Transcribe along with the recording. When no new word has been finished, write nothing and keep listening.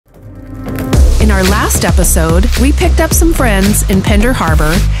our last episode, we picked up some friends in Pender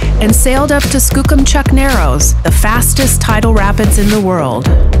Harbor and sailed up to Skookumchuck Narrows, the fastest tidal rapids in the world.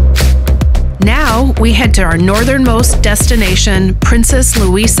 Now, we head to our northernmost destination, Princess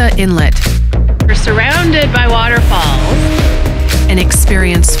Louisa Inlet. We're surrounded by waterfalls and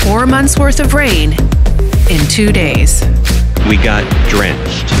experience 4 months worth of rain in 2 days. We got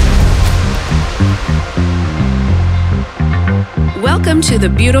drenched. Welcome to the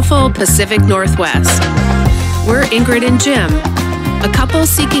beautiful Pacific Northwest. We're Ingrid and Jim, a couple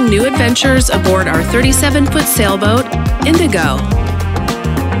seeking new adventures aboard our 37-foot sailboat, Indigo.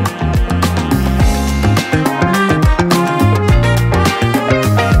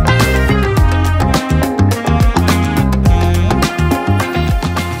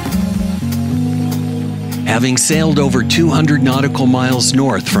 Having sailed over 200 nautical miles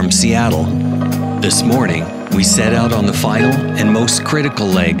north from Seattle, this morning we set out on the final and most critical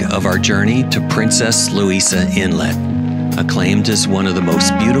leg of our journey to Princess Louisa Inlet, acclaimed as one of the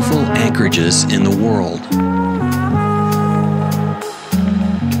most beautiful anchorages in the world.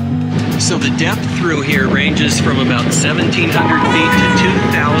 So the depth through here ranges from about 1,700 feet to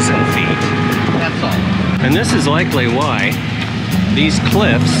 2,000 feet. That's all. And this is likely why these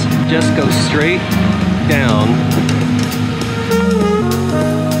cliffs just go straight down.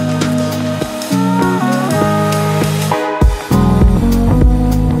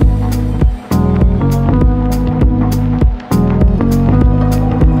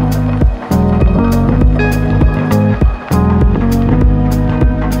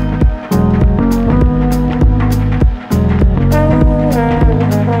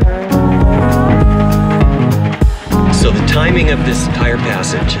 Of this entire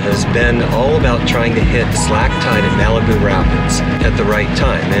passage has been all about trying to hit slack tide at Malibu Rapids at the right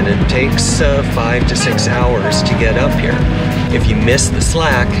time, and it takes 5 to 6 hours to get up here. If you miss the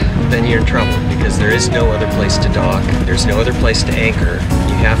slack, then you're in trouble because there is no other place to dock, there's no other place to anchor.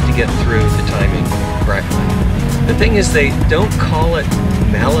 You have to get through the timing correctly. The thing is, they don't call it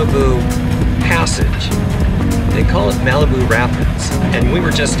Malibu Passage. They call it Malibu Rapids, and we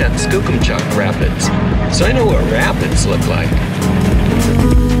were just at Skookumchuck Rapids, so I know what rapids look like.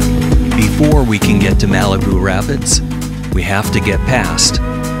 Before we can get to Malibu Rapids, we have to get past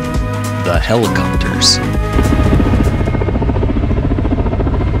the helicopters.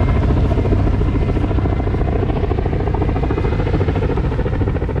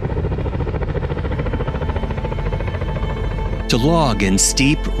 To log in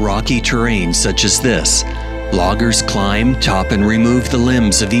steep, rocky terrain such as this, loggers climb, top, and remove the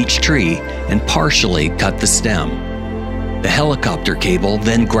limbs of each tree and partially cut the stem. The helicopter cable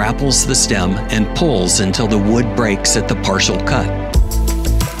then grapples the stem and pulls until the wood breaks at the partial cut.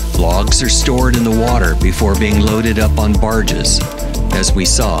 Logs are stored in the water before being loaded up on barges, as we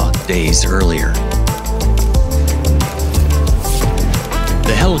saw days earlier.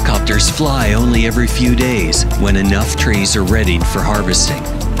 The helicopters fly only every few days when enough trees are readied for harvesting.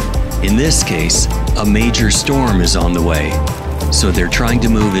 In this case, a major storm is on the way, so they're trying to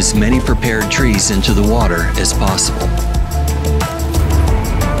move as many prepared trees into the water as possible.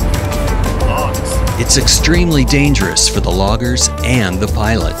 It's extremely dangerous for the loggers and the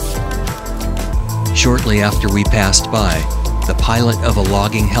pilot. Shortly after we passed by, the pilot of a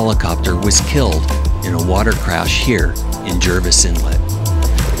logging helicopter was killed in a water crash here in Jervis Inlet.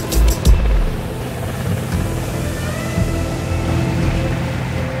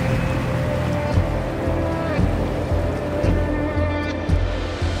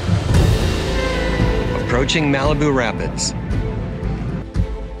 Approaching Malibu Rapids.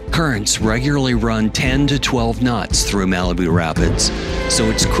 Currents regularly run 10 to 12 knots through Malibu Rapids, so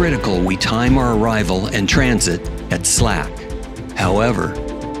it's critical we time our arrival and transit at slack. However,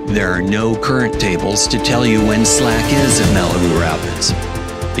 there are no current tables to tell you when slack is at Malibu Rapids.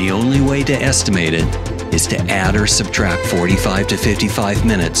 The only way to estimate it is to add or subtract 45 to 55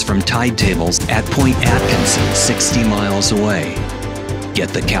 minutes from tide tables at Point Atkinson, 60 miles away. Get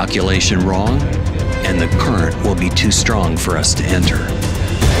the calculation wrong, and the current will be too strong for us to enter.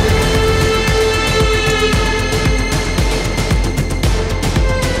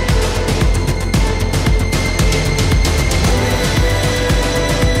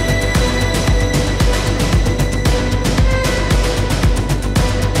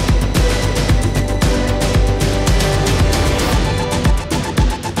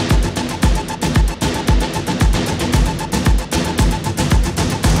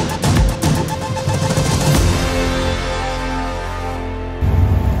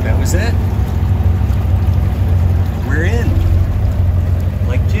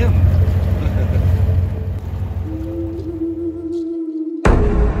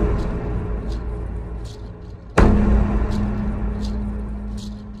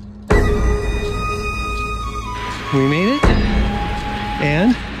 we made it.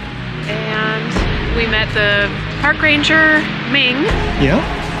 And we met the park ranger, Ming. yeah.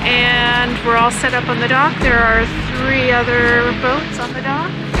 And we're all set up on the dock. There are 3 other boats on the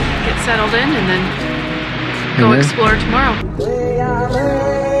dock. Get settled in and then go explore tomorrow.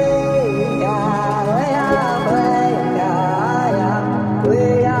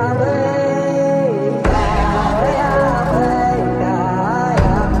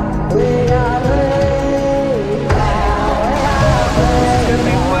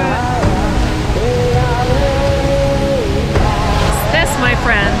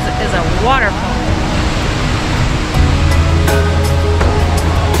 Friends, is a waterfall.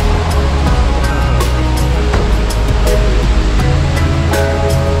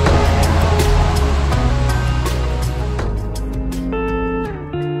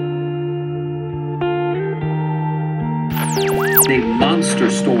 A monster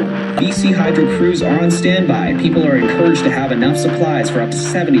storm. BC Hydro crews are on standby. People are encouraged to have enough supplies for up to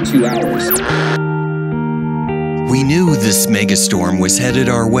 72 hours. We knew this megastorm was headed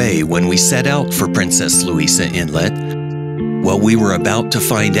our way when we set out for Princess Louisa Inlet. What we were about to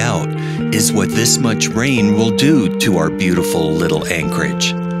find out is what this much rain will do to our beautiful little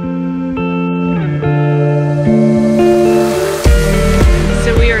anchorage.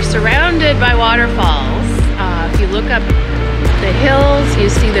 So we are surrounded by waterfalls. If you look up the hills, you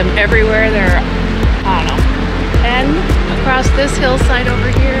see them everywhere. There are, I don't know, 10 across this hillside over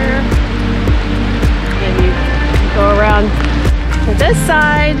here. And you go around to this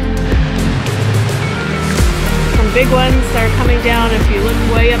side. Some big ones that are coming down if you look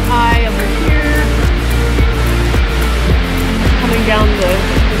way up high over here. Coming down the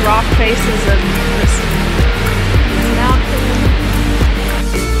rock faces of this mountain.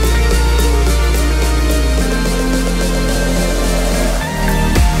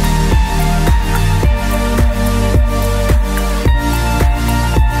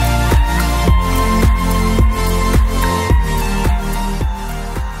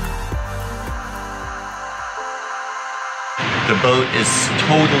 The boat is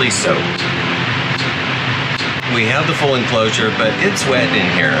totally soaked. We have the full enclosure, but it's wet in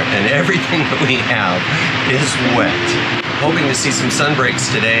here, and everything that we have is wet. Hoping to see some sun breaks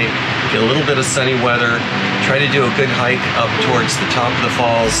today, get a little bit of sunny weather, try to do a good hike up towards the top of the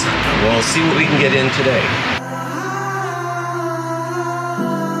falls. We'll see what we can get in today.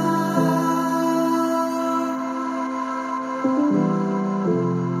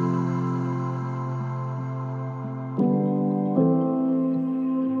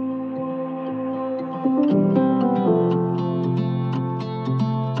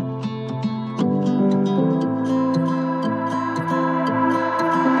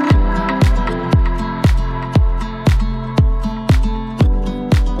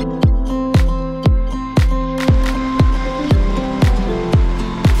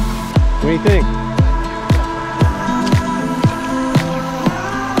 What do you think?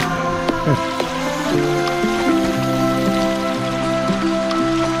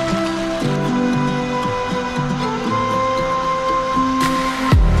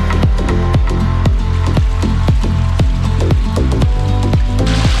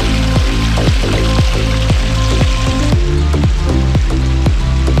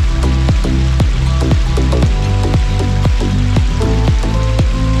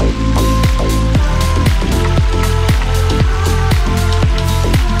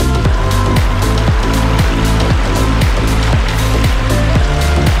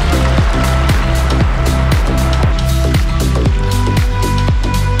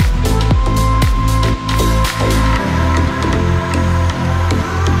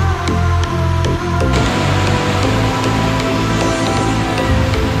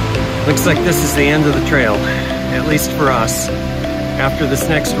 Looks like this is the end of the trail, at least for us. After this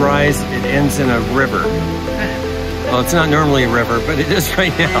next rise, it ends in a river. Well, it's not normally a river, but it is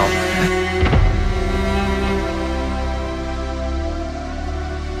right now.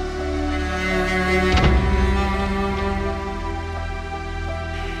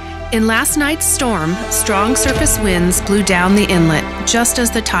 In last night's storm, strong surface winds blew down the inlet just as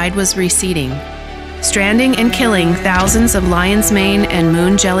the tide was receding, stranding and killing thousands of lion's mane and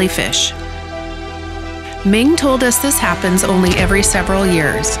moon jellyfish. Ming told us this happens only every several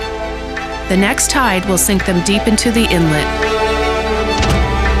years. The next tide will sink them deep into the inlet.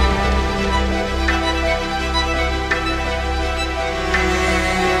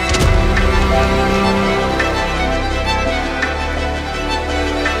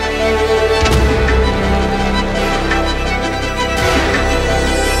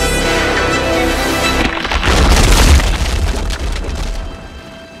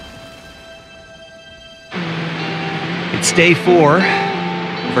 day 4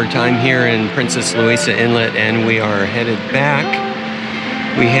 of our time here in Princess Louisa Inlet, and we are headed back.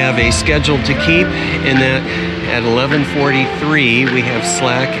 We have a schedule to keep in that at 11:43 we have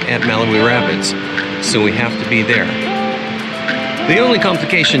slack at Malibu Rapids, so we have to be there. The only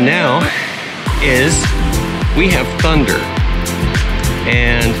complication now is we have thunder,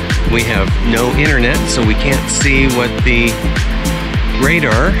 and we have no internet, so we can't see what the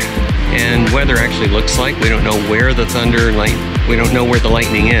radar and weather actually looks like. We don't know where the thunder and we don't know where the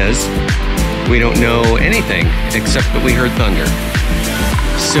lightning is. We don't know anything except that we heard thunder.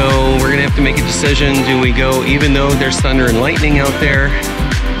 So we're gonna have to make a decision. Do we go even though there's thunder and lightning out there,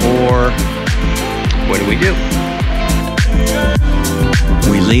 or what do we do?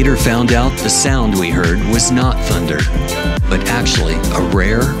 We later found out the sound we heard was not thunder, but actually a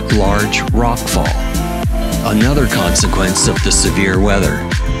rare, large rock fall. Another consequence of the severe weather.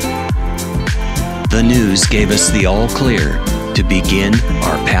 The news gave us the all clear to begin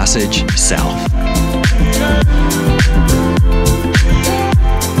our passage south.